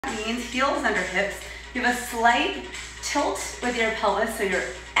Knees, heels under hips. You have a slight tilt with your pelvis so your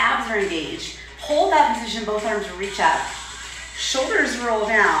abs are engaged. Hold that position, both arms reach up. Shoulders roll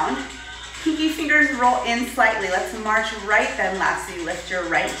down. Pinky fingers roll in slightly. Let's march right, then left. So you lift your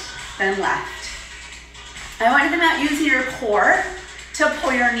right, then left. I want you to come out using your core to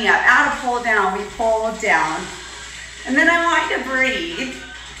pull your knee up. Out of pull down, we pull down. And then I want you to breathe.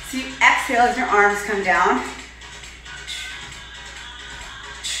 So you exhale as your arms come down.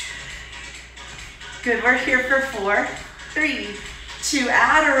 Good, we're here for 4, 3, 2,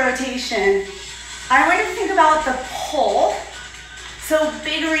 add a rotation. I want you to think about the pull. So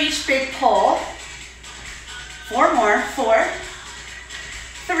big reach, big pull. 4 more, 4,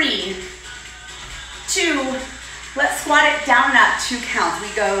 3, 2. Let's squat it down and up, 2 counts. We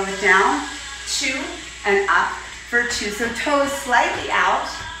go down, 2, and up for 2. So toes slightly out,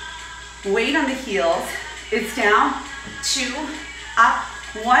 weight on the heels. It's down, 2, up,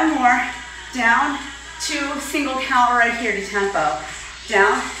 1 more, down, 2, single count right here to tempo.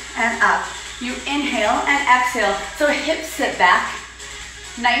 Down and up. You inhale and exhale. So hips sit back.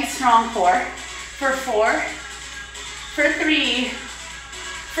 Nice strong core. For 4, for 3,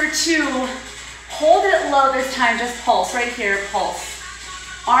 for 2. Hold it low this time, just pulse right here, pulse.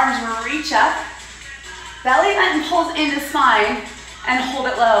 Arms reach up. Belly button pulls into spine and hold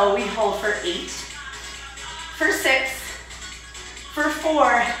it low. We hold for 8, for 6, for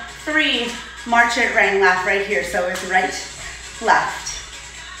 4, 3, march it right and left right here. So it's right, left.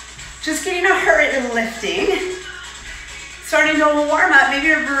 Just getting a heart rate lifting. Starting to warm up. Maybe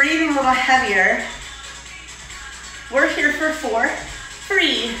you're breathing a little heavier. We're here for 4,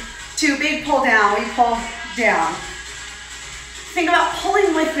 3, 2. Big pull down. We pull down. Think about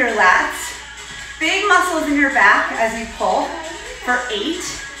pulling with your lats. Big muscles in your back as you pull. For 8,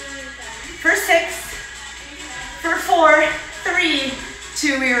 for 6, for 4, 3,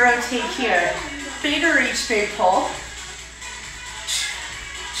 2, we rotate here. Big reach, big pull.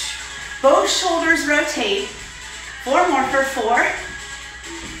 Both shoulders rotate. 4 more for 4,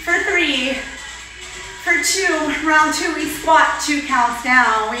 for 3, for 2. Round 2, we squat, 2 counts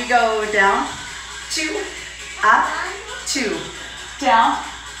down. We go down, 2, up, 2, down,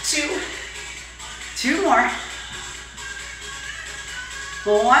 2, 2 more.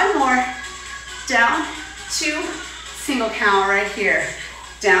 1 more, down, 2, single count right here.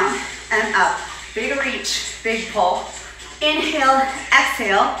 Down and up. Big reach, big pull. Inhale,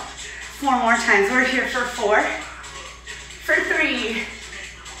 exhale. 4 more times. We're here for 4, for 3,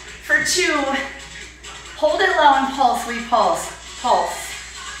 for 2. Hold it low and pulse. We pulse, pulse.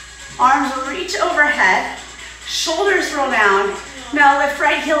 Arms reach overhead. Shoulders roll down. Now lift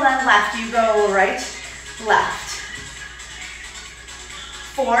right heel and left. You go right, left.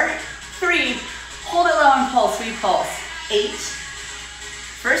 4, 3. Hold it low and pulse. We pulse. 8.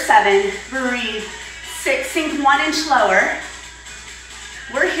 For 7, breathe. 6, sink 1 inch lower.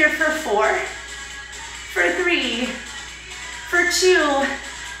 We're here for 4, for 3, for 2,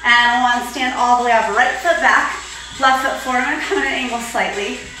 and 1. Stand all the way up. Right foot back, left foot forward. I'm gonna come at an angle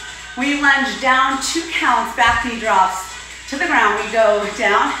slightly. We lunge down, 2 counts, back knee drops to the ground. We go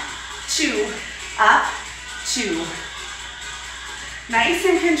down, 2, up, 2. Nice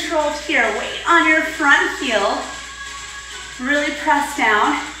and controlled here. Weight on your front heel. Really press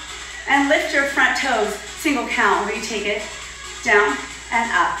down and lift your front toes. Single count where you take it down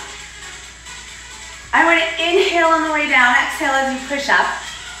and up. I want to inhale on the way down, exhale as you push up.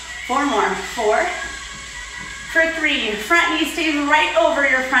 4 more, 4, for 3. Front knee stays right over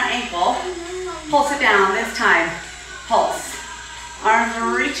your front ankle. Pulse it down this time, pulse. Arms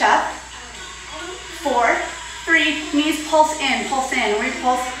reach up. 4, 3, knees pulse in, we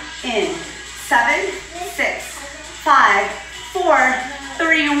pulse in. 7, 6, 5, 4,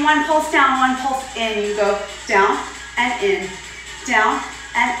 3, and 1 pulse down, 1 pulse in. You go down and in, down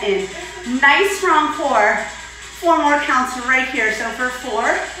and in. Nice strong core. 4 more counts right here. So for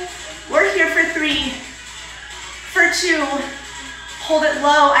 4, we're here for 3, for 2, hold it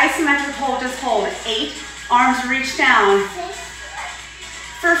low, isometric hold, just hold. 8, arms reach down.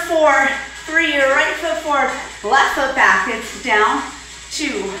 For 4, 3, right foot forward, left foot back. It's down,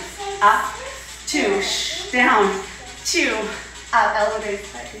 2, up, 2, down, 2, up, elevate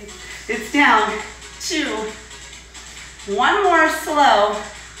slightly. It's down, 2. 1 more slow,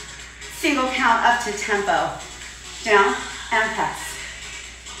 single count up to tempo. Down and press.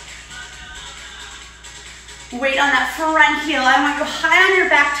 Weight on that front heel. I want you to go high on your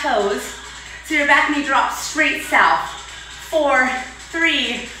back toes so your back knee drops straight south. 4,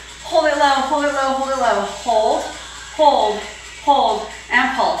 3, hold it low, hold it low, hold it low. Hold, hold, hold,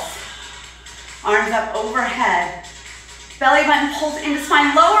 and pulse. Arms up overhead. Belly button pulls into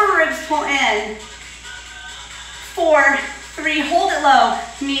spine, lower ribs pull in. 4, 3, hold it low,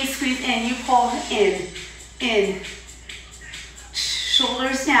 knees squeeze in, you pull in.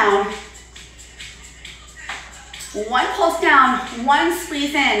 Shoulders down. 1 pulse down, 1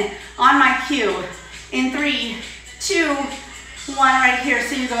 squeeze in on my cue. In 3, 2, 1 right here.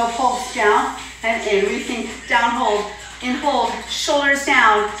 So you go pulse down and in. We think down, hold, in, hold, shoulders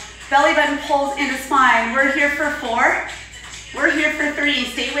down. Belly button pulls into spine. We're here for 4. We're here for 3.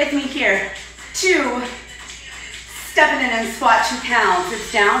 Stay with me here. 2. Step it in and squat 2 pounds.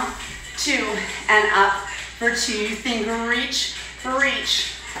 It's down, 2, and up for 2. You think reach,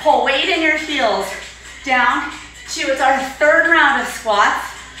 reach. Pull weight in your heels. Down, 2. It's our 3rd round of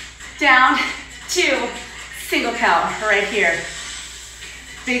squats. Down, 2. Single count right here.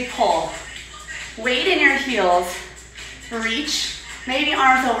 Big pull. Weight in your heels. Reach. Maybe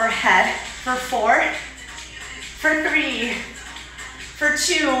arms overhead for 4. For 3. For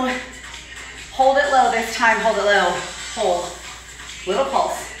 2. Hold it low this time. Hold it low. Hold. Little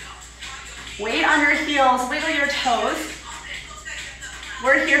pulse. Weight on your heels. Wiggle your toes.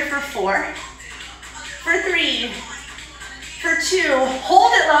 We're here for 4. For 3. For 2,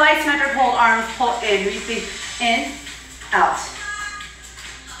 hold it low, isometric hold, arms pull in. We think in, out.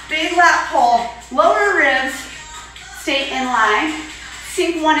 Big lat pull, lower ribs, stay in line.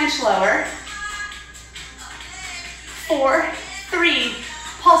 Sink 1 inch lower. 4, 3,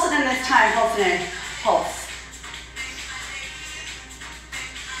 pulse it in this time, pulse it in, pulse.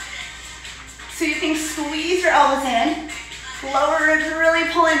 So you think squeeze your elbows in. Lower ribs really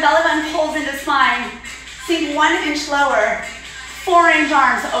pull in, belly button pulls into spine. Sink 1 inch lower, 4-inch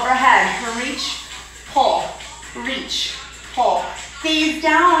arms overhead. Reach, pull, gaze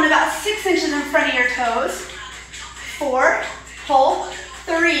down about 6 inches in front of your toes. 4, pull,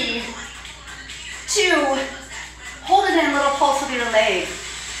 3, 2, hold it in, little pulse with your leg.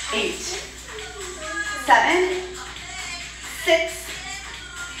 8, 7, 6,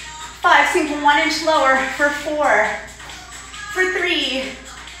 5, sink 1 inch lower for 4, for 3,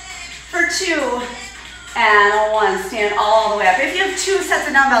 for 2, and 1. Stand all the way up. If you have 2 sets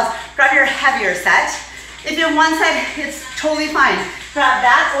of dumbbells, grab your heavier set. If you have 1 set, it's totally fine. Grab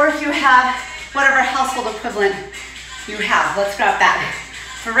that, or if you have whatever household equivalent you have, let's grab that.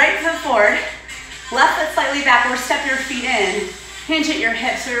 So right foot forward, left foot slightly backward, step your feet in, hinge at your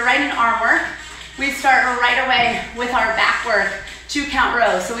hips. So you're right in arm work. We start right away with our back work, 2 count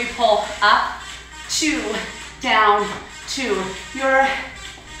rows. So we pull up, 2, down, 2. You're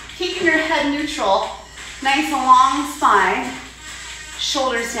keeping your head neutral. Nice long spine,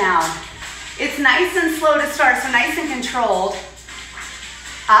 shoulders down. It's nice and slow to start, so nice and controlled.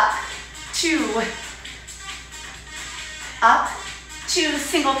 Up, 2. Up, 2,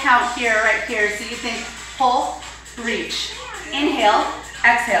 single count here, right here. So you think pull, reach. Inhale,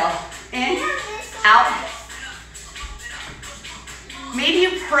 exhale, in, out. Maybe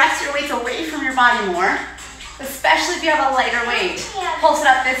you press your weights away from your body more, especially if you have a lighter weight. Pulse it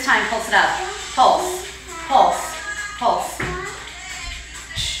up this time, pulse it up. Pulse. Pulse, pulse.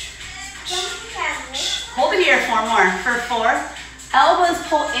 Hold it here, 4 more. For 4, elbows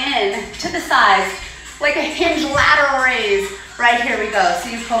pull in to the sides like a hinge lateral raise. Right here we go. So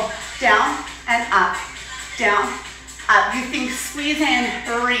you pull down and up, down, up. You think squeeze in,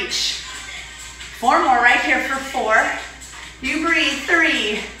 reach. 4 more right here for 4. You breathe,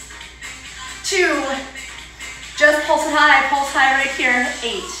 3, 2, just pulse it high right here.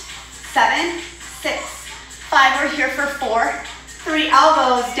 8, 7, 6, 5, we're here for 4. 3,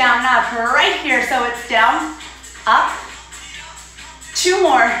 elbows down and up, right here, so it's down, up. 2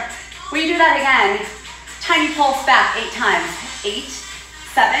 more. We do that again. Tiny pulse back 8 times. 8,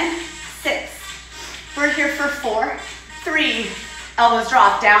 7, 6. We're here for 4. 3, elbows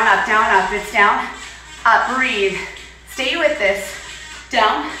drop, down, up, it's down, up, breathe. Stay with this.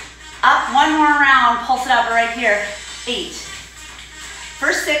 Down, up, 1 more round, pulse it up right here. 8.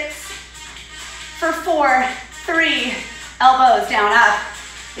 For 6. For 4, 3, elbows down, up.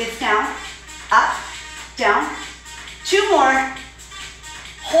 It's down, up, down. 2 more.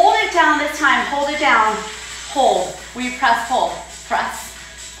 Hold it down this time, hold it down. Hold, we press, pull, press,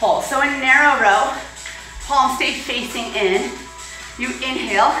 pull. So a narrow row, palms stay facing in. You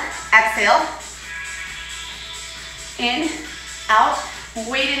inhale, exhale. In, out,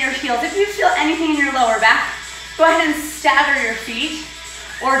 weight in your heels. If you feel anything in your lower back, go ahead and stagger your feet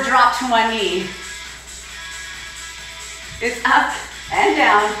or drop to one knee. It's up and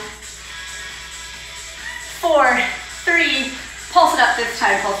down. 4, 3, pulse it up this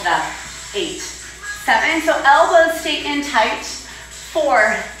time, pulse it up. 8, 7, so elbows stay in tight.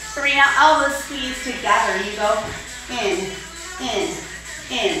 4, 3, now elbows squeeze together. You go in.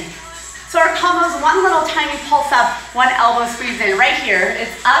 So our combo is one little tiny pulse up, one elbow squeeze in. Right here,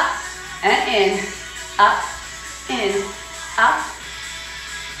 it's up and in, up, in, up.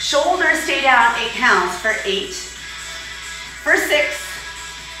 Shoulders stay down, 8 counts for 8, for 6,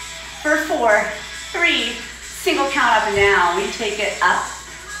 for 4, 3, single count up and down. We take it up,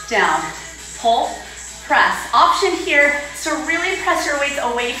 down, pull, press. Option here is to really press your weights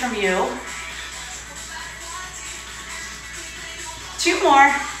away from you. 2 more.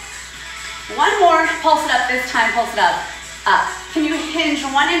 1 more, pulse it up this time, pulse it up, up. Can you hinge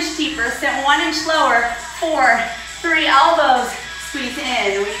 1 inch deeper, sit 1 inch lower, 4, 3, elbows, squeeze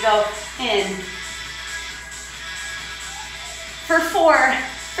in, we go in. For 4,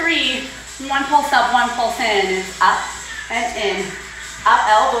 3, 1 pulse up, 1 pulse in, is up and in, up,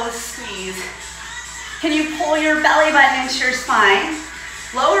 elbows, squeeze. Can you pull your belly button into your spine,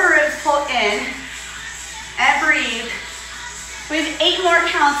 lower ribs, pull in, and breathe. We have 8 more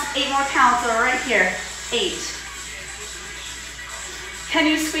counts, so right here, 8. Can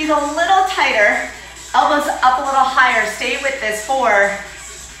you squeeze a little tighter, elbows up a little higher, stay with this, 4,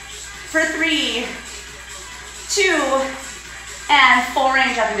 for 3, 2, and full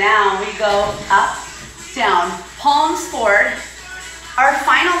range up and down. We go up, down, palms forward. Our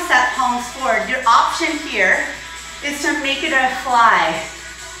final set, palms forward. Your option here is to make it a fly.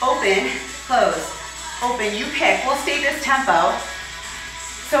 Open, close. Open, you pick. We'll stay this tempo.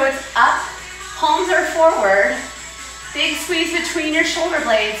 So it's up, palms are forward, big squeeze between your shoulder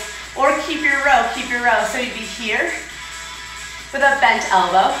blades, or keep your row. So you'd be here with a bent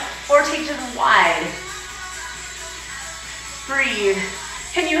elbow, or take to the wide. Breathe.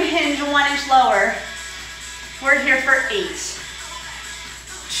 Can you hinge 1 inch lower? We're here for 8.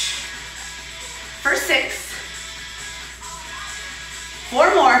 For 6.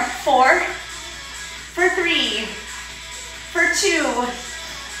 4 more, 4. For 3. For 2.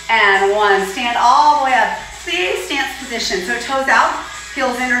 And 1, stand all the way up. Stay stance position. So toes out,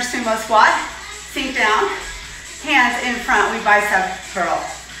 heels in or sumo squat. Sink down, hands in front, we bicep curl.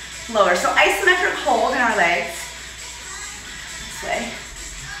 Lower, so isometric hold in our legs. This way.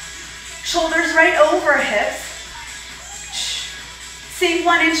 Shoulders right over hips. Sink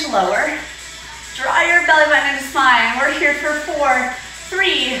 1 inch lower. Draw your belly button into spine. We're here for 4,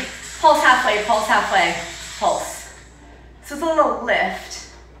 3, pulse halfway, pulse. So it's a little lift.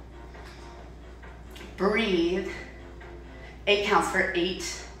 Breathe. 8 counts for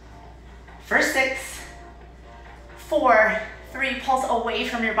 8, for 6, 4, 3, pulse away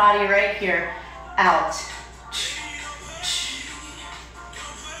from your body right here, out.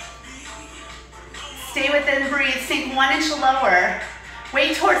 Stay within, breathe, sink 1 inch lower,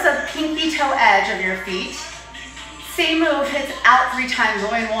 weight towards the pinky toe edge of your feet. Same move, it's out 3 times,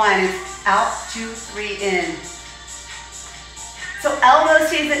 going 1, it's out, 2, 3, in. So elbow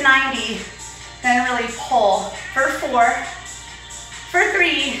stays at 90, then really pull. For 4, for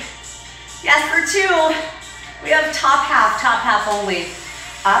 3, yes, for 2, we have top half only.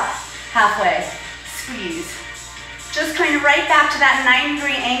 Up, halfway, squeeze. Just coming right back to that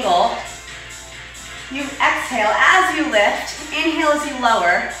 90-degree angle. You exhale as you lift, inhale as you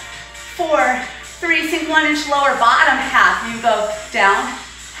lower. 4, 3, sink 1 inch lower, bottom half, you go down,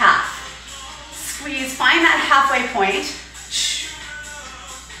 half. Squeeze, find that halfway point.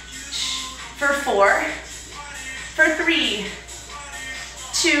 For 4, for 3,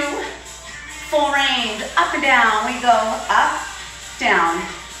 2, full range, up and down. We go up, down.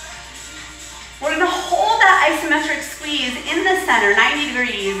 We're gonna hold that isometric squeeze in the center, 90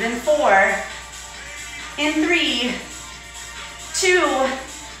 degrees, in 4, in 3, 2,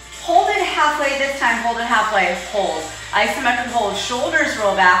 hold it halfway this time, hold it halfway, hold. Isometric hold, shoulders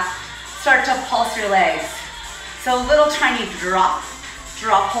roll back, start to pulse your legs. So little tiny drop,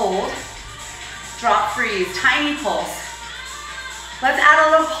 hold, drop, freeze, tiny pulse. Let's add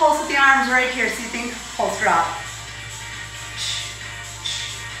a little pulse with the arms right here, so you think pulse drop.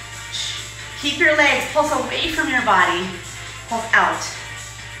 Keep your legs, pulse away from your body, pulse out.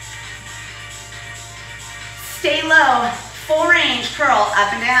 Stay low, full range, curl,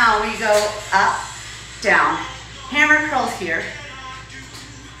 up and down. We go up, down. Hammer curls here.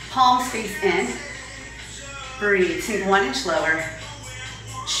 Palms face in. Breathe, sink 1 inch lower.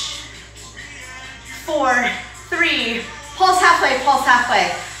 4, 3, pulse halfway,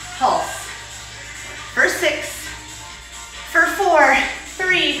 pulse. For 6, for 4,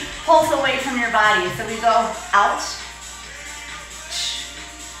 3, pulse away from your body. So we go out,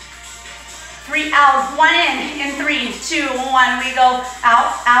 3 out, 1 in 3, 2, 1. We go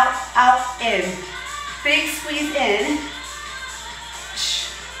out, out, out, in. Big squeeze in.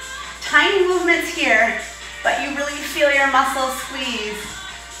 Tiny movements here. but you really feel your muscles squeeze.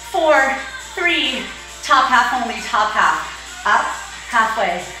 4, 3, top half only, top half. Up,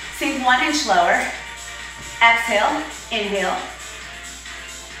 halfway. Sink 1 inch lower. Exhale, inhale.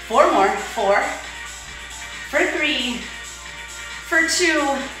 4 more, 4. For 3, for 2,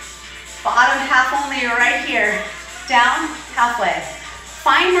 bottom half only right here. Down, halfway.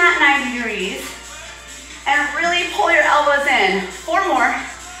 Find that 90 degrees and really pull your elbows in. 4 more.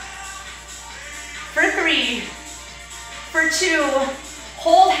 For 3, for 2,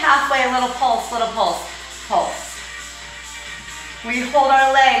 hold halfway, little pulse, pulse. We hold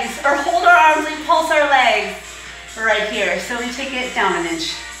our legs, or hold our arms, we pulse our legs right here. So we take it down an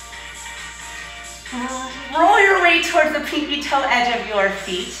inch. Roll your weight towards the pinky toe edge of your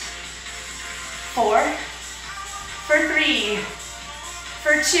feet. 4, for 3,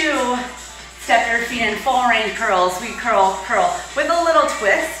 for 2, step your feet in, full range curls. We curl, curl with a little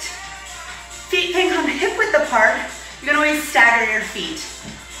twist. Feet can come hip width apart. You can always stagger your feet.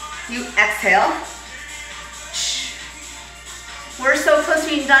 You exhale. We're so close to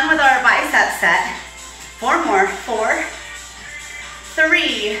being done with our bicep set. 4 more, 4,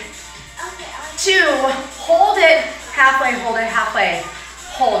 3, 2, hold it halfway, hold it halfway.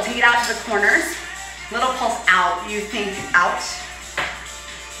 Hold, take it out to the corners. Little pulse out, you think out.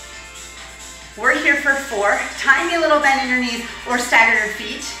 We're here for 4, tiny little bend in your knees or stagger your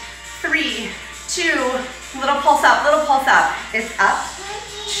feet. 3, 2, little pulse up, it's up.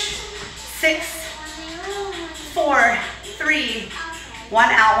 6, 4, 3, 1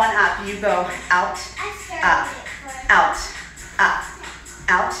 out, 1 up. You go out, up, out, up,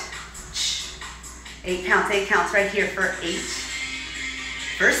 out. 8 counts right here for 8.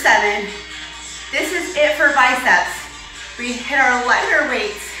 For 7. This is it for biceps. We hit our lighter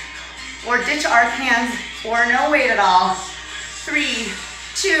weights or ditch our hands or no weight at all. 3,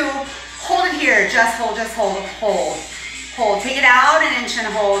 2, hold it here. Just hold, hold. Hold, take it out an inch and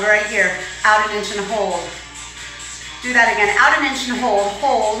hold right here. Out an inch and hold. Do that again, out an inch and hold,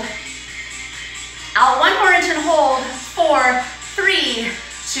 hold. Out 1 more inch and hold. 4, 3,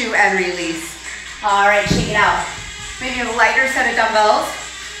 2, and release. All right, shake it out. Maybe a lighter set of dumbbells.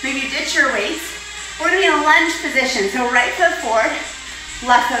 Maybe ditch your weights. We're gonna be in a lunge position. So right foot forward,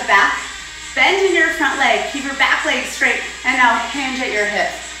 left foot back. Bend in your front leg, keep your back leg straight, and now hinge at your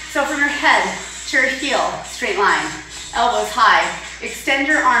hips. So from your head to your heel, straight line. Elbows high. Extend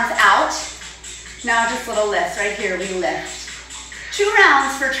your arms out. Now just little lifts, right here, we lift. 2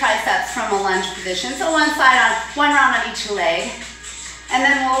 rounds for triceps from a lunge position. So one round on each leg. And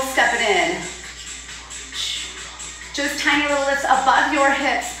then we'll step it in. Just tiny little lifts above your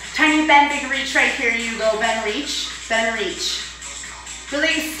hips. Tiny bend, big reach right here. You go bend, reach, bend, reach.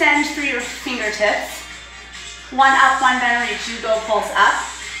 Really extend through your fingertips. 1 up, 1 bend, reach. You go pulse up,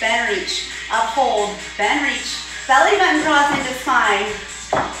 bend, reach. Up, hold, bend, reach. Belly button draws into spine.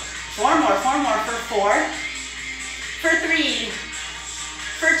 4 more for 4. For 3,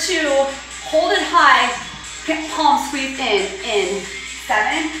 for 2, hold it high. Palm squeeze in.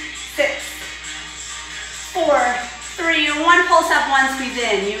 7, 6, 4, 3, 1 pulse up, 1 squeeze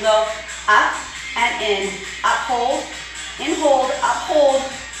in. You go up and in. Up, hold, in, hold, up, hold.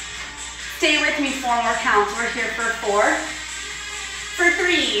 Stay with me, 4 more counts. We're here for 4. For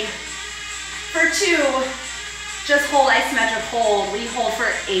 3, for 2, just hold, isometric hold. We hold for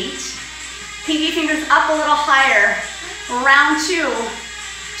 8. Pinky fingers up a little higher. Round 2,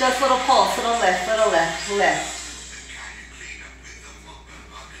 just little pulse, little lift, lift.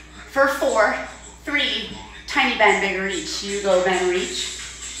 For 4, 3, tiny bend, big reach. You go bend, reach.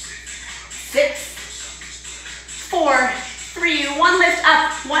 6, 4, 3, 1 lift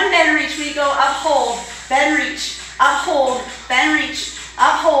up, 1 bend, reach. We go up, hold, bend, reach, up, hold, bend, reach,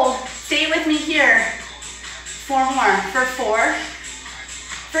 up, hold. Stay with me here. 4 more. For 4,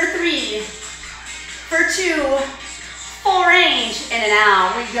 for 3, for 2, full range, in and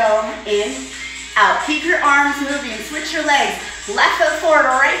out. We go in, out. Keep your arms moving, switch your legs. Left foot forward,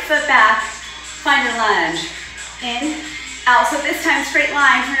 right foot back. Find your lunge. In, out. So this time, straight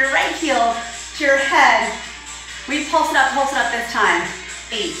line from your right heel to your head. We pulse it up this time.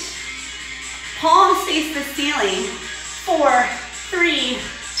 8. Palms face the ceiling. 4, 3,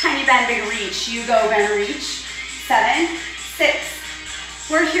 tiny bend, big reach. You go bend, reach. 7, 6.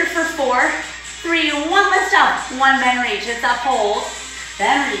 We're here for 4, 3, 1 lift up, 1 bend, reach. It's up, hold,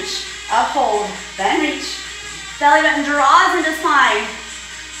 bend, reach, up, hold, bend, reach. Belly button draws into spine.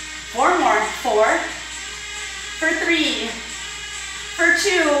 4 more. 4, for 3, for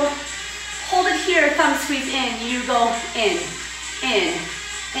 2, hold it here, thumb squeeze in. You go in.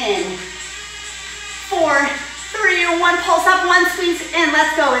 4, 3, 1 pulse up, 1 squeeze in.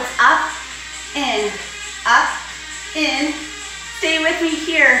 Let's go. It's up, in, up, in. Stay with me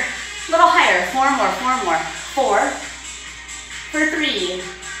here. A little higher, 4 more, 4 more. 4, for 3,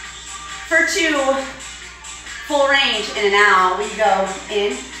 for 2, full range, in and out. We go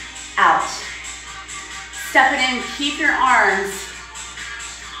in, out. Step it in, keep your arms.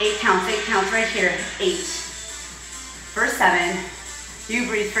 8 counts right here. 8, for 7, you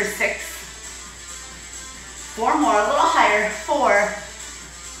breathe for 6, 4 more, a little higher. 4,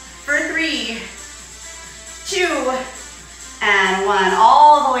 for 3, 2, and 1.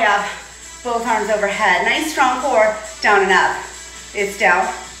 All the way up, both arms overhead. Nice strong core, down and up. It's down,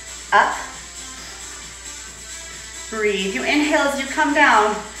 up. Breathe. You inhale as you come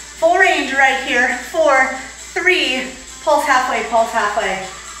down. Full range right here. 4, 3, pulse halfway, pulse halfway,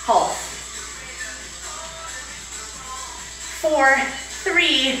 pulse. 4,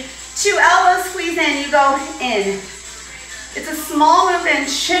 3, 2, elbows squeeze in, you go in. It's a small movement,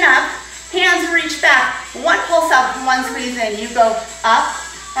 chin up, hands reach back. 1 pulse up, 1 squeeze in. You go up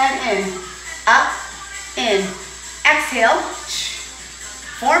and in, up, in. Exhale.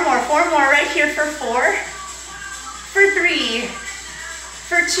 4 more right here for 4, for 3,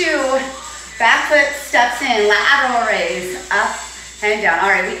 for 2. Back foot steps in, lateral raise, up and down. All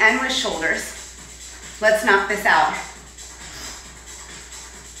right, we end with shoulders. Let's knock this out.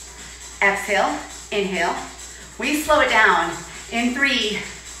 Exhale, inhale. We slow it down in 3,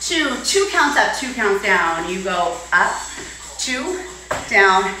 2, 2 counts up, 2 counts down. You go up, 2,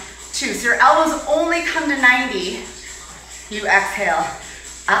 down, 2. So your elbows only come to 90. You exhale,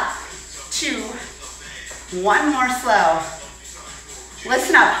 up, 2, 1 more slow.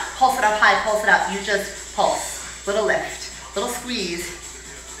 Listen up, pulse it up high, pulse it up. You just pulse, little lift, little squeeze.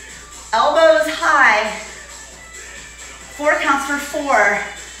 Elbows high, 4 counts for 4.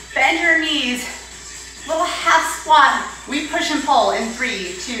 Bend your knees, little half squat. We push and pull in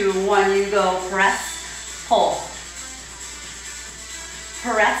 3, 2, 1. You go press, pull.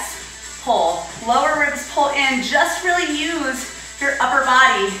 Press, pull. Lower ribs pull in. Just really use your upper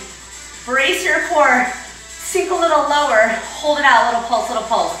body. Brace your core. Sink a little lower. Hold it out. Little pulse, little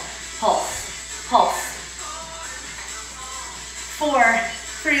pulse. Pulse, pulse. 4,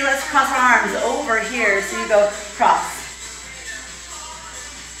 3. Let's cross our arms over here. So you go cross.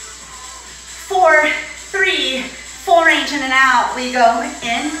 4, 3, full range in and out. We go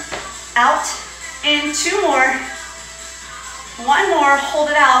in, out, in. 2 more. 1 more, hold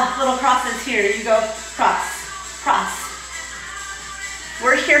it out. Little crosses here. You go cross, cross.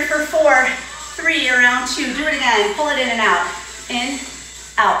 We're here for 4, 3, around 2. Do it again. Pull it in and out. In,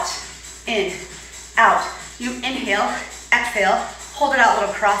 out, in, out. You inhale, exhale, hold it out.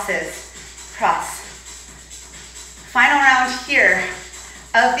 Little crosses, cross. Final round here.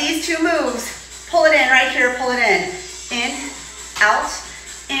 Of these 2 moves, pull it in right here, pull it in, out,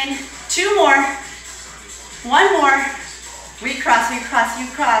 in. 2 more, 1 more. We cross, you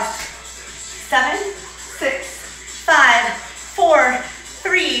cross. 7, 6, 5, 4,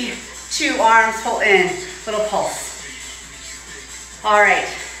 3, 2. Arms pull in, little pulse. All right.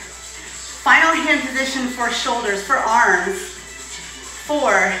 Final hand position for shoulders, for arms.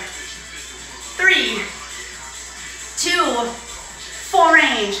 4, 3, 2, full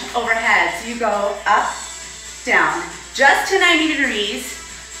range overhead. So you go up, down, just to 90 degrees.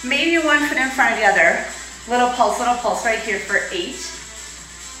 Maybe 1 foot in front of the other. Little pulse right here for 8,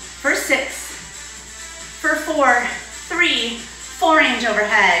 for 6, for 4, 3, full range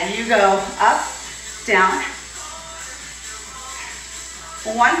overhead. You go up, down.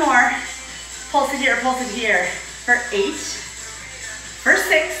 1 more. Pulse it here for 8, for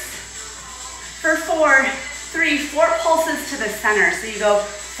 6, for 4, 3, 4 pulses to the center. So you go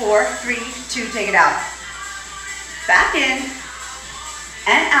 4, 3, 2, take it out. Back in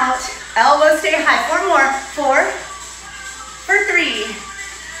and out. Elbows stay high. 4 more. 4, for 3,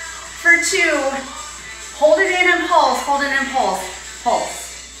 for 2. Hold it in and pulse. Hold it in, pulse.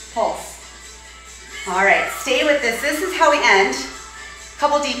 Pulse, pulse. All right, stay with this. This is how we end.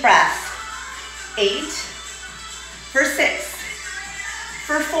 Couple deep breaths. 8, for 6,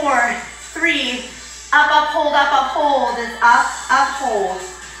 for 4, 3, up, hold, is up, hold,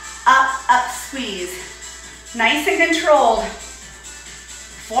 up, squeeze. Nice and controlled.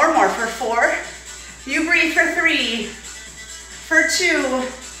 4 more for 4. You breathe for 3, for 2,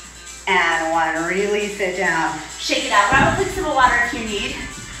 and 1. Release it down. Shake it out. Grab a quick sip of water if you need.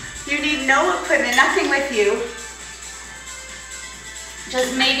 You need no equipment, nothing with you.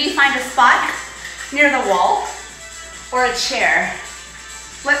 Just maybe find a spot near the wall or a chair.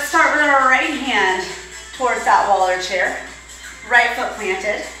 Let's start with our right hand towards that wall or chair. Right foot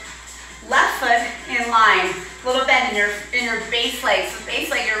planted. Left foot in line. Little bend in your base leg. So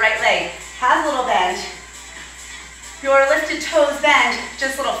base leg, your right leg has a little bend. Your lifted toes bend,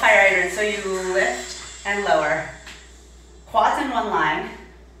 just little fire hydrants. So you lift and lower. Quads in one line.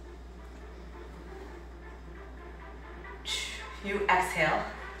 You exhale.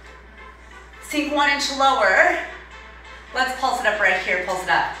 Sink 1 inch lower. Let's pulse it up right here, pulse it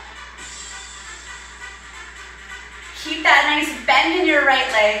up. Keep that nice bend in your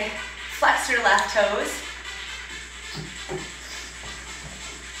right leg. Flex your left toes.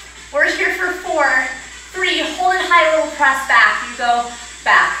 We're here for 4, 3, hold it high, little press back. You go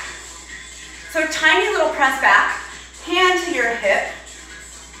back. So tiny little press back, hand to your hip.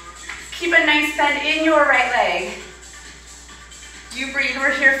 Keep a nice bend in your right leg. You breathe,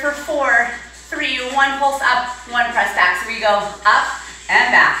 we're here for 4, 3, 1 pulse up, 1 press back. So we go up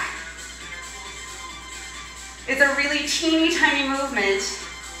and back. It's a really teeny tiny movement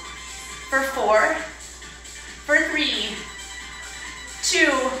for 4, for 3,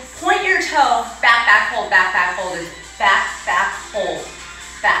 2, point your toe, back, back, hold, back, back, hold, back, back, hold,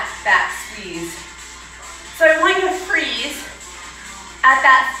 back, back, squeeze. So I want you to freeze at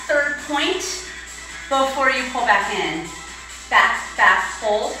that 3rd point before you pull back in. Back, back,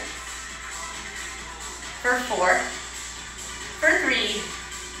 hold, for 4, for 3,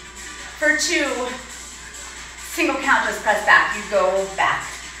 for 2, single count, just press back, you go back.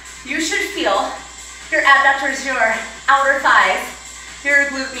 You should feel your abductors, your outer thighs, your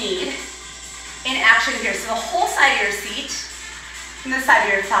glute med in action here. So the whole side of your seat and the side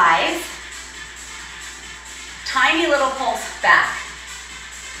of your thighs. Tiny little pulse back.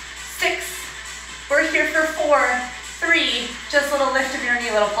 6, we're here for 4, 3, just a little lift of your knee,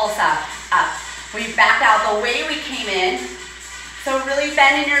 little pulse up, up. We back out the way we came in. So really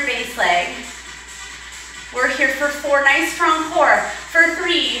bend in your base leg. We're here for 4, nice strong core. For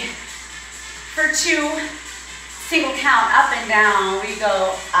 3, for 2, single count, up and down. We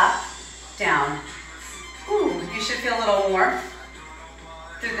go up, down. Ooh, you should feel a little warmth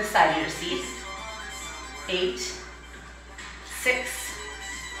through the side of your seat. 8, 6,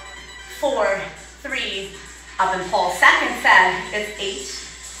 4, 3, up and pull. Second set, it's 8,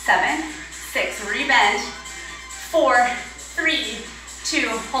 7, 6, rebend. 4, 3,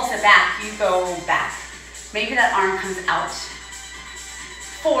 2, pulse it back. You go back. Maybe that arm comes out.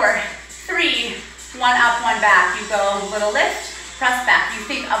 4, 3, 1 up, 1 back. You go little lift, press back. You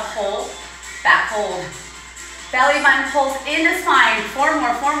think up, hold, back, hold. Belly button pulls into spine. 4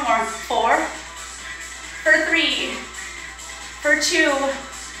 more, 4 more. 4, for 3, for 2,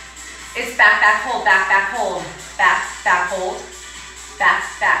 it's back, back, hold, back, back, hold, back, back, hold, back,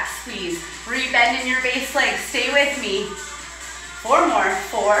 back, squeeze. Rebend in your base leg. Stay with me. 4 more.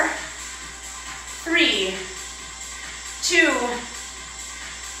 4, 3, 2,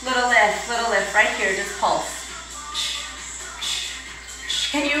 little lift right here, just pulse.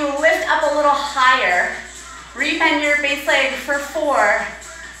 Can you lift up a little higher? Rebend your base leg for 4,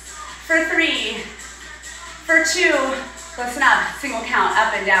 for 3, for 2, listen up, single count,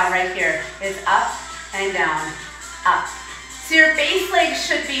 up and down right here. It's up and down, up. So your base leg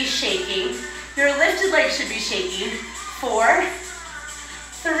should be shaking, your lifted leg should be shaking. 4,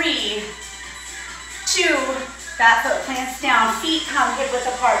 3, 2, that foot plants down, feet come hip width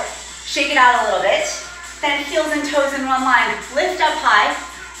apart. Shake it out a little bit. Then heels and toes in one line. Lift up high,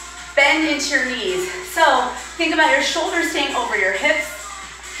 bend into your knees. So think about your shoulders staying over your hips,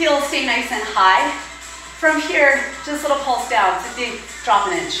 heels stay nice and high. From here, just a little pulse down. So think, drop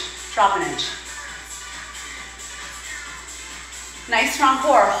an inch, drop an inch. Nice strong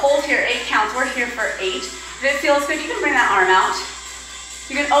core. Hold here, 8 counts. We're here for 8. If it feels good, you can bring that arm out.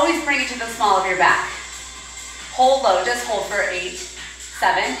 You can always bring it to the small of your back. Hold low, just hold for 8,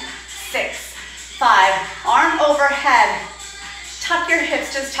 7, 6, 5. Arm overhead. Tuck your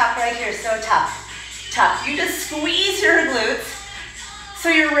hips, just tuck right here, so tuck. Tuck. You just squeeze your glutes so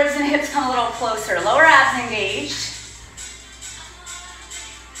your ribs and hips come a little closer. Lower abs engaged.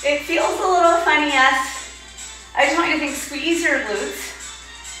 It feels a little funny, yes. I just want you to think, squeeze your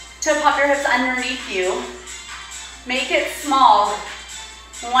glutes to pop your hips underneath you. Make it small.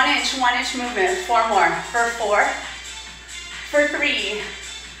 1 inch movement. 4 more. For 4, for 3,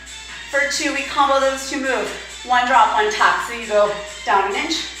 for 2, we combo those 2 moves. 1 drop, 1 tuck. So you go down an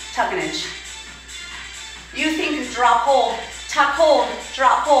inch, tuck an inch. You think drop, hold, tuck, hold,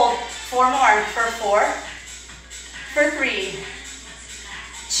 drop, hold. 4 more. For 4, for 3,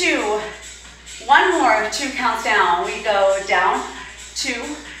 2, 1 more, 2 counts down. We go down,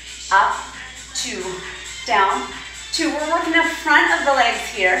 2, up, 2, down, 2. We're working the front of the legs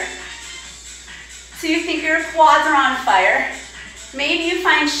here. So you think your quads are on fire. Maybe you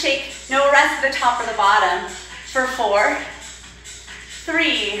find shake, no rest at the top or the bottom. For 4,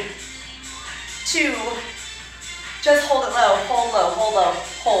 3, 2, Just hold it low, hold low, hold low,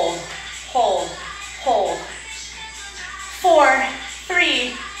 hold, hold, hold. 4,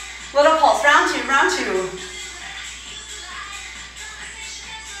 3, little pulse, round 2, round 2.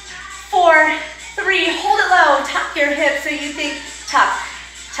 4, 3, hold it low, tuck your hips so you think tuck,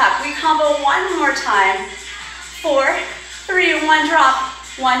 tuck. We combo one more time. 4, 3, 1 drop,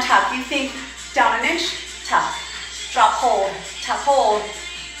 1 tuck. You think down an inch, tuck, drop, hold, tuck, hold.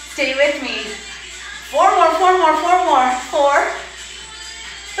 Stay with me. 4 more, 4 more, 4 more. 4,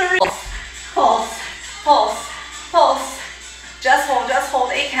 3, pulse, pulse, pulse. Just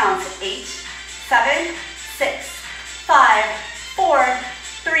hold, 8 counts. 8, 7, 6, 5, 4,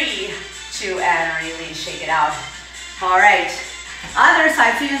 3, 2, and release, shake it out. All right, other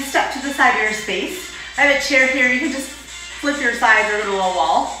side, so you can step to the side of your space. I have a chair here, you can just flip your sides or go to a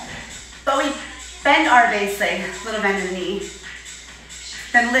wall. But we bend our base leg, little bend in the knee.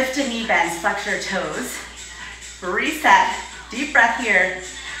 Then lift to knee bends, flex your toes. Reset, deep breath here.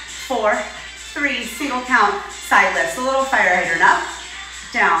 4, 3, single count, side lifts. A little fire hydrant, up,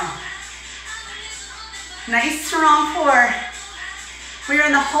 down. Nice strong core. We are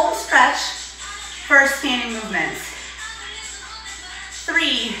in the home stretch for our standing movements.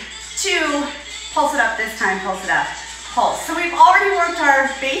 3, 2, pulse it up this time, pulse it up, pulse. So we've already worked our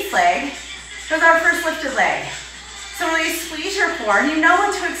base leg. It was our first lifted leg. So really squeeze your core. You know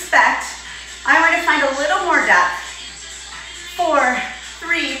what to expect. I want to find a little more depth. 4,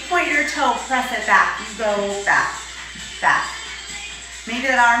 3, point your toe, press it back. You go back, back. Maybe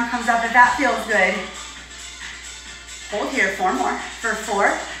that arm comes up if that feels good. Hold here, 4 more. For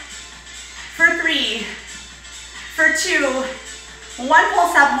 4, for 3, for 2, 1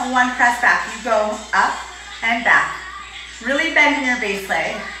 pulse up, 1 press back. You go up and back. Really bend in your base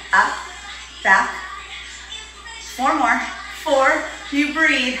leg. Up, back. 4 more. 4, you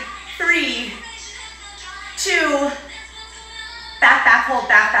breathe. 3, 2, back, back, hold,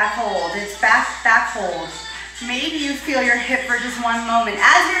 back, back, hold. It's back, back, hold. Maybe you feel your hip for just one moment.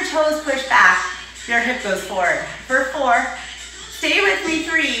 As your toes push back, your hip goes forward. For 4, stay with me.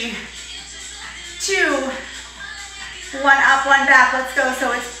 3, 2, 1 up, 1 back. Let's go.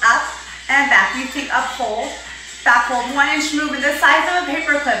 So it's up and back. You think up, hold, back, hold. 1 inch movement, the size of a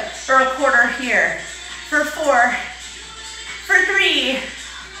paper clip or a quarter here. For 4, for 3,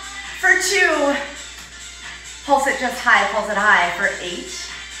 for 2, pulse it just high, pulse it high. For 8,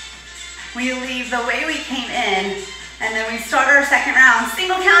 we leave the way we came in, and then we start our second round.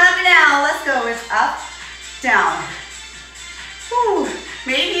 Single count up and down. Let's go. It's up, down. Whew.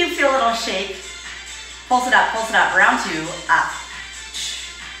 Maybe you feel a little shake. Pulse it up, round 2, up.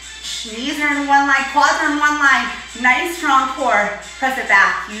 Knees are in one line, quads are in one line. Nice strong core. Press it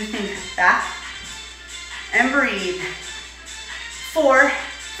back. You think back and breathe. 4,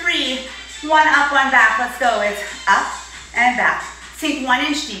 3, 1 up, 1 back. Let's go. It's up and back. Sink 1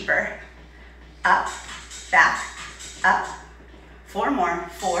 inch deeper. Up, back, up. 4 more.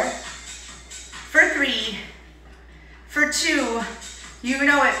 4, for 3, for 2, you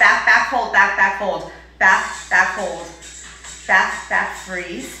know it. Back, back, hold, back, back, hold. Back, back, hold. Back, back,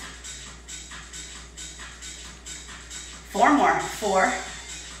 freeze. 4 more. 4,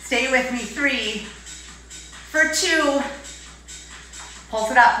 stay with me. 3, for 2,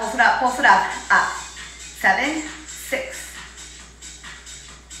 pulse it up, pulse it up, pulse it up. Up. 7, 6.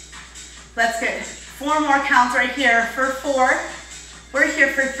 Let's get 4 more counts right here. For 4, we're here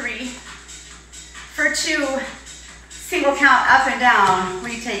for 3. For 2, single count up and down.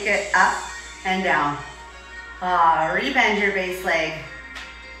 We take it up and down. Rebend your base leg.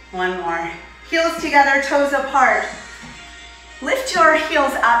 1 more. Heels together, toes apart. Lift your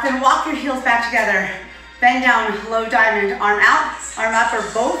heels up and walk your heels back together. Bend down, low diamond, arm out, arm up, or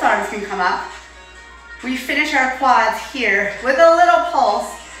both arms can come up. We finish our quads here with a little pulse.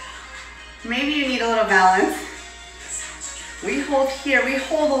 Maybe you need a little balance. We hold here, we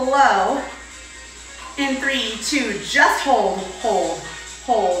hold low. In 3, 2, just hold, hold,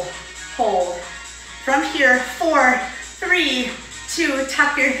 hold, hold. From here, 4, 3, 2,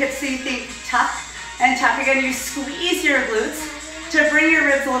 tuck your hips so you think tuck and tuck. Again, you squeeze your glutes to bring your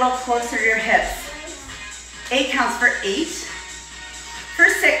ribs a little closer to your hips. 8 counts. For 8, for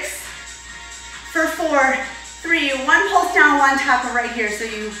 6, for 4, 3, 1 pulse down, 1 tuck right here. So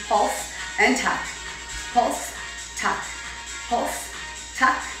you pulse and tuck, pulse, tuck, pulse,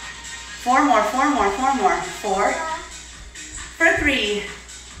 tuck. 4 more, 4 more, 4 more. 4, for 3,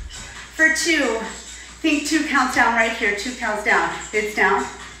 for 2, think 2 counts down right here, 2 counts down. It's down,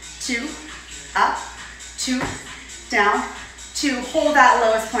 2, up, 2, down, 2. Hold that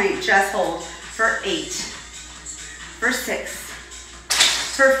lowest point, just hold. For 8, for 6,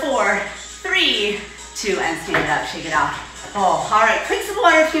 for 4, 3, 2, and stand it up, shake it out. Oh, all right, quick sip of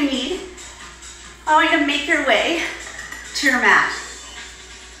water if you need. I want you to make your way to your mat.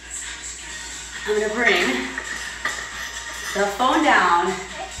 I'm gonna bring the phone down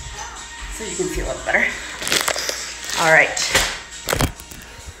so you can see a little better. All right.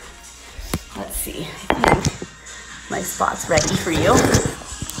 Let's see, I think my spot's ready for you.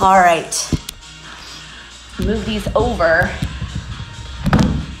 All right, move these over.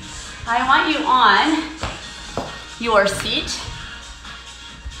 I want you on your seat.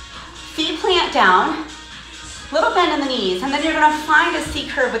 Feet plant down, little bend in the knees, and then you're gonna find a C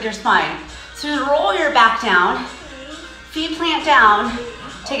curve with your spine. So you roll your back down, feet plant down,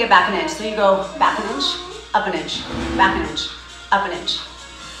 take it back an inch. So you go back an inch, up an inch, back an inch, up an inch.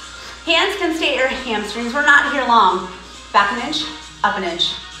 Hands can stay at your hamstrings. We're not here long. Back an inch, up an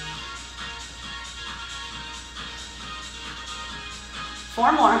inch.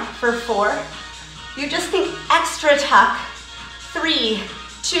 4 more for 4. You just think extra tuck. 3,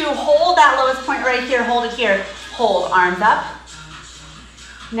 2, hold that lowest point right here. Hold it here. Hold, arms up.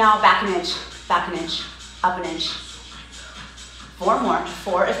 Now back an inch, up an inch. 4 more,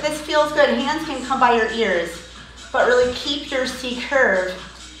 4. If this feels good, hands can come by your ears, but really keep your C curve.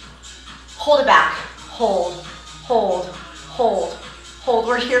 Hold it back, hold, hold, hold, hold.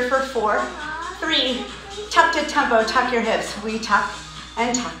 We're here for 4, 3, tuck to tempo, tuck your hips. We tuck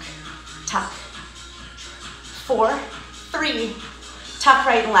and tuck, tuck. 4, 3, tuck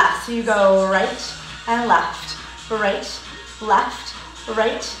right and left. So you go right and left, right, left.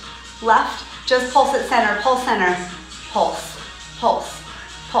 Just pulse at center, pulse center, pulse, pulse,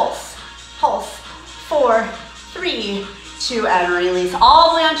 pulse, pulse. 4, 3, 2, and release. All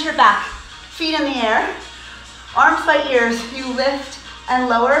the way onto your back. Feet in the air, arms by ears. You lift and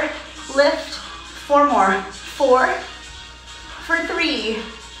lower, lift. 4 more. 4, for 3,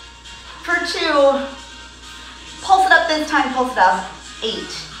 for 2. Pulse it up this time, pulse it up. 8,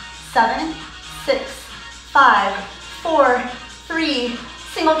 7, 6, 5, 4, 3.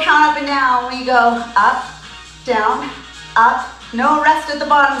 Single count up and down. We go up, down, up. No rest at the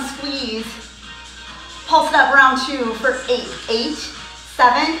bottom, squeeze. Pulse it up, round 2 for 8, 8,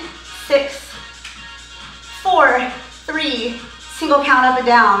 7, 6, 4, 3, single count up and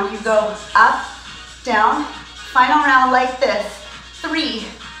down. You go up, down, final round like this. 3,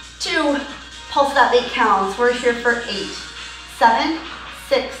 2, pulse it up, 8 counts. We're here for 8, 7,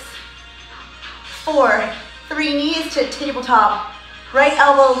 6, 4, 3, knees to tabletop. Right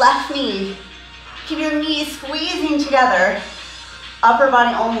elbow, left knee. Keep your knees squeezing together. Upper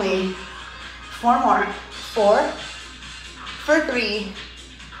body only. 4 more. 4, for 3,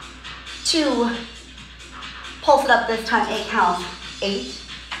 2, pulse it up this time, 8 counts. 8,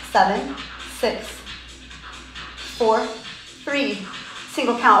 7, 6, 4, 3,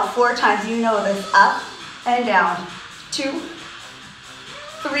 single count 4 times. You know this. Up and down. 2,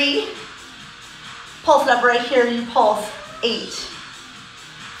 3, pulse it up right here. You pulse. 8,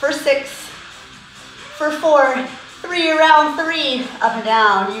 for 6, for 4, 3, around 3, up and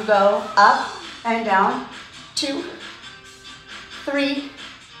down. You go up and down. 2, 3,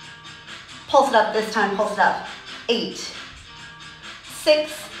 pulse it up this time, pulse it up. 8,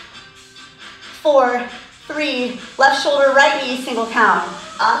 6, 4, 3, left shoulder, right knee, single count.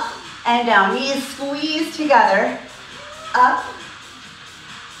 Up and down, knees squeeze together. Up.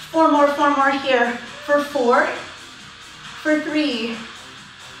 4 more here for 4, for 3,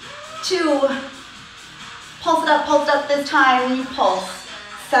 2, pulse it up this time. You pulse.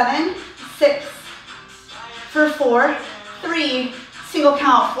 7, 6, for 4, 3, single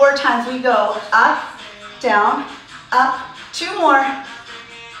count 4 times. We go up, down, up. 2 more.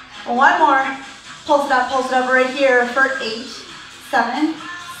 1 more. Pulse it up right here for 8, 7,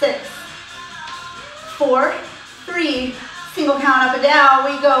 6, 4, 3, single count up and down.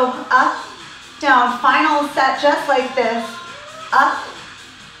 We go up, down. Final set just like this. Up.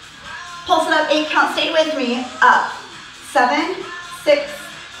 Pulse it up, 8 count. Stay with me. Up. 7, 6,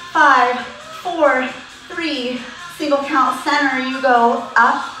 5, 4, 3, single count center. You go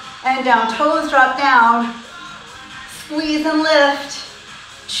up and down. Toes drop down. Squeeze and lift.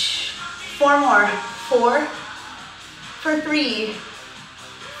 4 more. 4, for 3,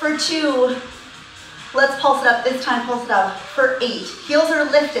 for 2. Let's pulse it up this time. Pulse it up for 8. Heels are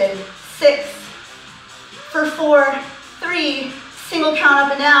lifted. 6, for 4, 3, single count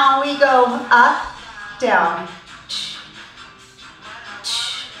up and down. We go up, down.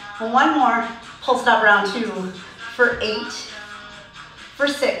 1 more. Pulse it up, round 2 for 8, for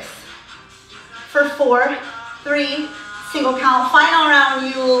 6, for 4, 3, single count. Final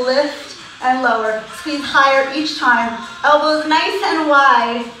round, you will lift and lower. Squeeze higher each time. Elbows nice and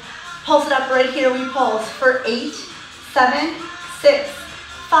wide. Pulse it up right here, we pulse for 8, 7, 6,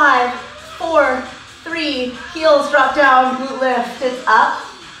 5, 4, 3, heels drop down, glute lift, it's up,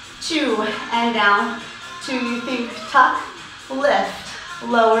 2, and down, 2, you think tuck, lift,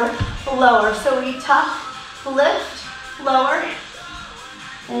 lower, lower, so we tuck, lift, lower,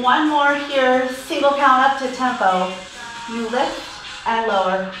 one more here, single count up to tempo, you lift and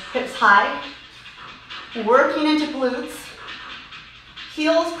lower, hips high, working into glutes,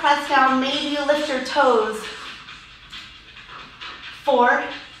 heels press down, maybe you lift your toes. 4,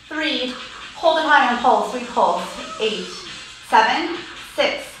 3, hold it high and pulse, we pulse. 8, 7,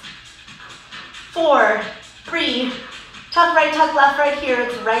 6, 4, 3, tuck left right here,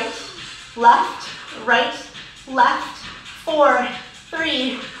 it's right, left, 4,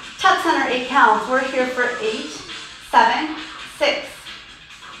 3, tuck center, 8 counts. We're here for 8, 7, 6,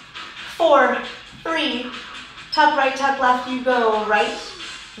 4, 3, tuck right, tuck left, you go right,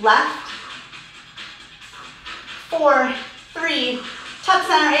 left, 4, 3, tuck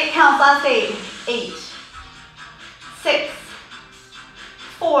center, 8 counts, last 8, 8, 6,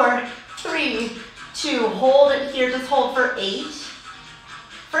 4, 3, 2, hold it here, just hold for 8,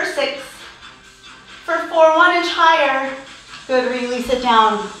 for 6, for 4, 1 inch higher, good, release it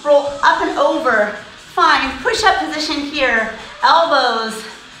down, roll up and over, fine, push up position here, elbows,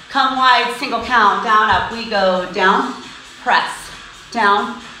 come wide, single count, down, up, we go down, press,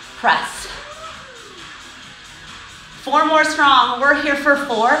 4 more strong, we're here for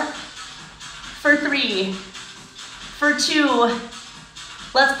 4, for 3, for 2,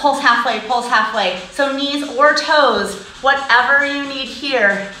 let's pulse halfway, so knees or toes, whatever you need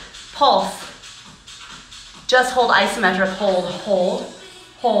here, pulse, just hold isometric, hold,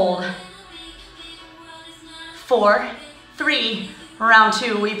 4, 3, round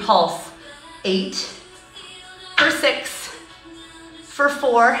 2, we pulse, 8, for 6, for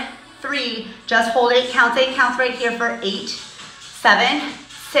 4, 3, just hold 8 counts right here for 8, 7,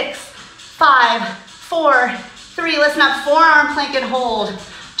 6, 5, 4, 3, listen up, forearm plank and hold,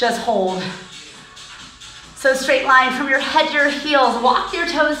 just hold. So straight line from your head to your heels, walk your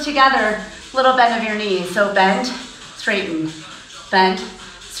toes together, little bend of your knees, so bend, straighten,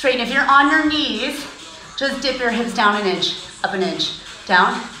 if you're on your knees, just dip your hips down an inch, up an inch,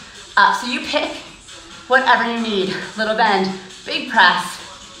 down, up, so you pick whatever you need, little bend, big press,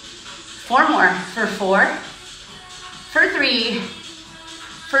 4 more, for 4, for 3,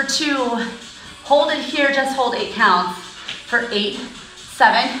 for 2, hold it here, just hold 8 counts, for 8,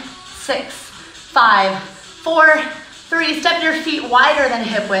 7, 6, 5, 4, 3, step your feet wider than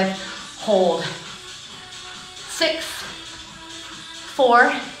hip width, hold, 6,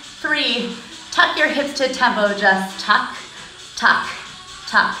 4, 3, tuck your hips to tempo, just tuck,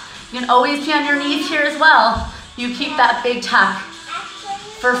 you can always be on your knees here as well, you keep that big tuck,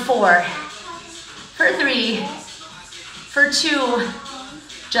 for 4, for 3, for 2,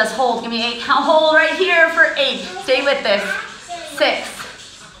 just hold, give me 8 count, hold right here for 8, stay with this, 6,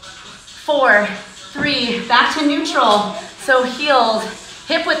 4, 3, back to neutral, so heels,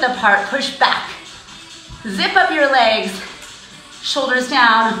 hip width apart, push back, zip up your legs, shoulders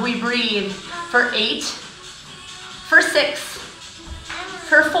down, we breathe, for 8, for 6,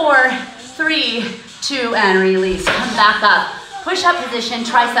 for 4, 3, 2, and release, come back up, push up position,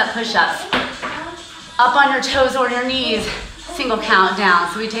 tricep push-ups, up on your toes or your knees, single count down,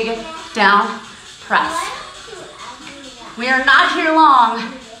 so we take it down, press. We are not here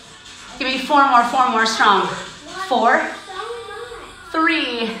long, give me 4 more strong, 4,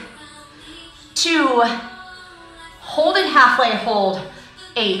 3, 2, hold it halfway, hold,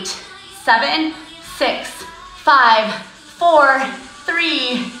 8, 7, 6, 5, 4,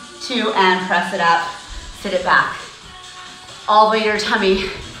 3, 2, and press it up, sit it back, all the way to your tummy.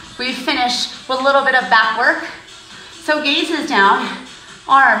 We finish with a little bit of back work, so gaze is down,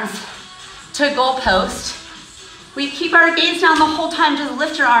 arms to goalpost. We keep our gaze down the whole time, just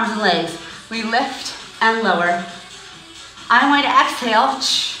lift your arms and legs. We lift and lower. I'm going to exhale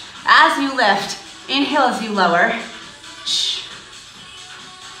as you lift, inhale as you lower.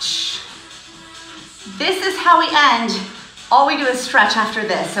 This is how we end. All we do is stretch after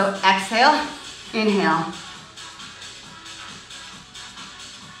this. So exhale, inhale.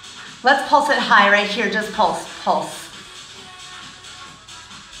 Let's pulse it high right here, just pulse.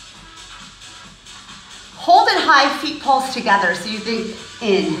 Hold it high, feet pulse together. So you think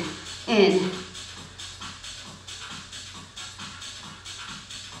in.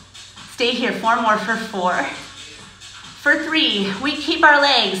 Stay here, 4 more for 4. For 3, we keep our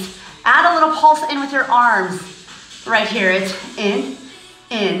legs. Add a little pulse in with your arms. Right here, it's in.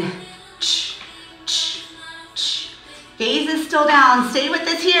 Gaze is still down. Stay with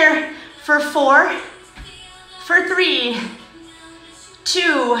this here for 4, for 3,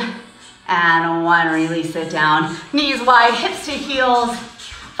 2, and 1. Release it down. Knees wide, hips to heels.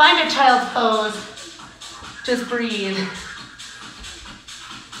 Find a child's pose. Just breathe.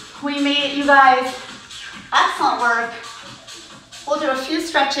 We made it, you guys. Excellent work. We'll do a few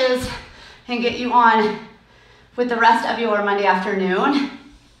stretches and get you on with the rest of your Monday afternoon.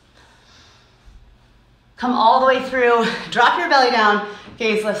 Come all the way through. Drop your belly down.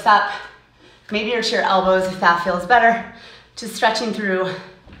 Gaze lifts up. Maybe you're to your elbows if that feels better. Just stretching through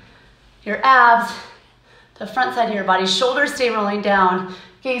your abs, the front side of your body. Shoulders stay rolling down.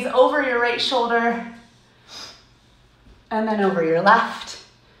 Gaze over your right shoulder and then over your left.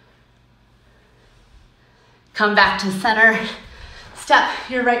 Come back to center. Step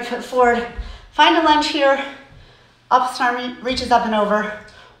your right foot forward. Find a lunge here. Opposite arm reaches up and over.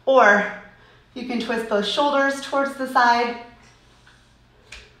 Or you can twist both shoulders towards the side.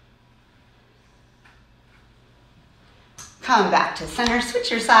 Come back to center. Switch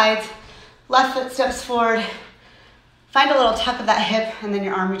your sides. Left foot steps forward. Find a little tuck of that hip and then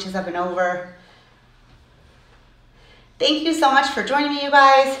your arm reaches up and over. Thank you so much for joining me, you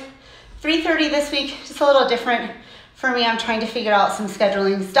guys. 3:30 this week, just a little different for me. I'm trying to figure out some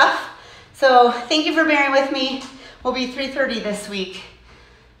scheduling stuff. So thank you for bearing with me. We'll be 3:30 this week,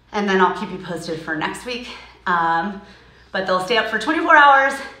 and then I'll keep you posted for next week. But they'll stay up for 24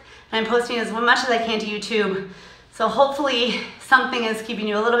 hours, and I'm posting as much as I can to YouTube. So hopefully something is keeping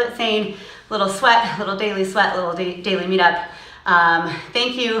you a little bit sane, little sweat, little daily daily meetup.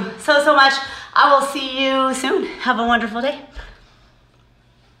 Thank you so much. I will see you soon. Have a wonderful day.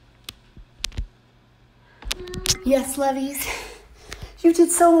 Yes, lovies, you did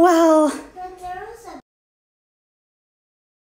so well.